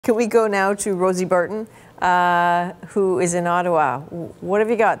Can we go now to Rosie Barton, who is in Ottawa? What have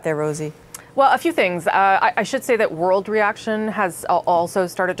you got there, Rosie? Well, a few things. I should say that world reaction has also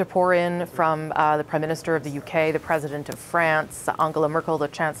started to pour in from the Prime Minister of the UK, the President of France, Angela Merkel, the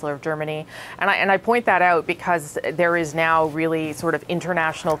Chancellor of Germany. And I point that out because there is now really sort of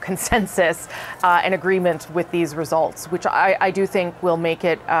international consensus and agreement with these results, which I do think will make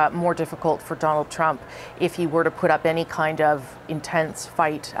it more difficult for Donald Trump if he were to put up any kind of intense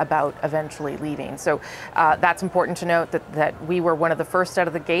fight about eventually leaving. So that's important to note that we were one of the first out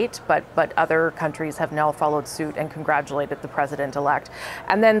of the gate, but other countries have now followed suit and congratulated the president-elect.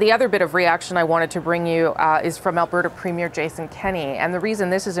 And then the other bit of reaction I wanted to bring you is from Alberta Premier Jason Kenney. And the reason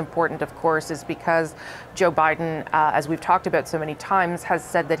this is important, of course, is because Joe Biden, as we've talked about so many times, has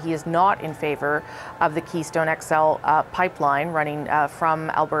said that he is not in favor of the Keystone XL pipeline running from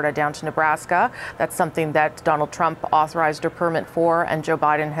Alberta down to Nebraska. That's something that Donald Trump authorized a permit for, and Joe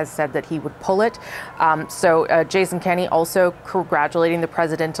Biden has said that he would pull it. So Jason Kenney also congratulating the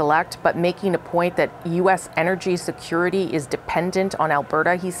president-elect, but making a point that U.S. energy security is dependent on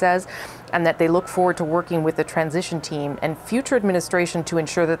Alberta, he says, and that they look forward to working with the transition team and future administration to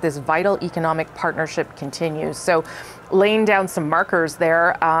ensure that this vital economic partnership continues. So laying down some markers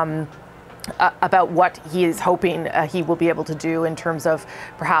there about what he is hoping he will be able to do in terms of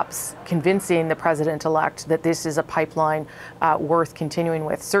perhaps convincing the president-elect that this is a pipeline worth continuing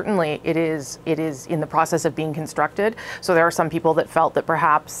with. Certainly it is in the process of being constructed. So there are some people that felt that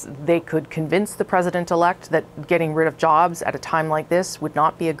perhaps they could convince the president-elect that getting rid of jobs at a time like this would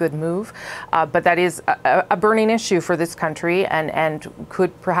not be a good move. But that is a burning issue for this country and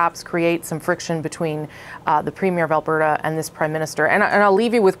could perhaps create some friction between the Premier of Alberta and this Prime Minister. And I'll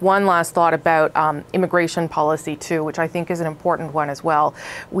leave you with one last thought about immigration policy too, which I think is an important one as well.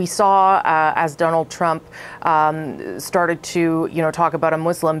 We saw as Donald Trump started to, talk about a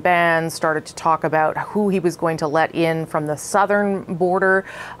Muslim ban, started to talk about who he was going to let in from the southern border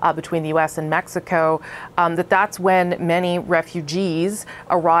between the U.S. and Mexico, that's when many refugees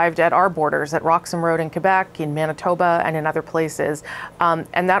arrived at our borders, at Roxham Road in Quebec, in Manitoba, and in other places.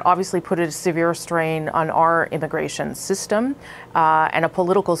 And that obviously put a severe strain on our immigration system and a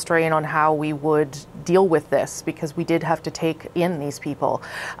political strain on how we would deal with this, because we did have to take in these people.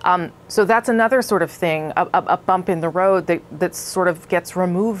 So that's another sort of thing, a bump in the road that sort of gets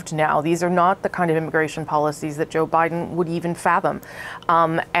removed now. These are not the kind of immigration policies that Joe Biden would even fathom.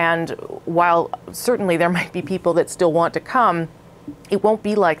 And while certainly there might be people that still want to come, it won't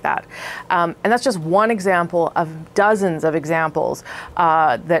be like that. And that's just one example of dozens of examples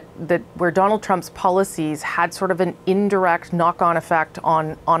that where Donald Trump's policies had sort of an indirect knock-on effect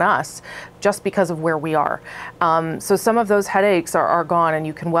on us just because of where we are. So some of those headaches are gone, and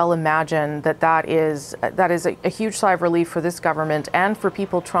you can well imagine that is a huge sigh of relief for this government and for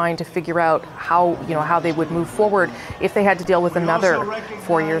people trying to figure out how they would move forward if they had to deal with another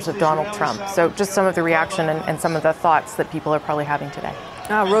 4 years of Donald Trump. So just some of the reaction and some of the thoughts that people are probably having today.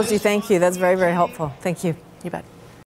 Rosie, thank you. That's very, very helpful. Thank you. You bet.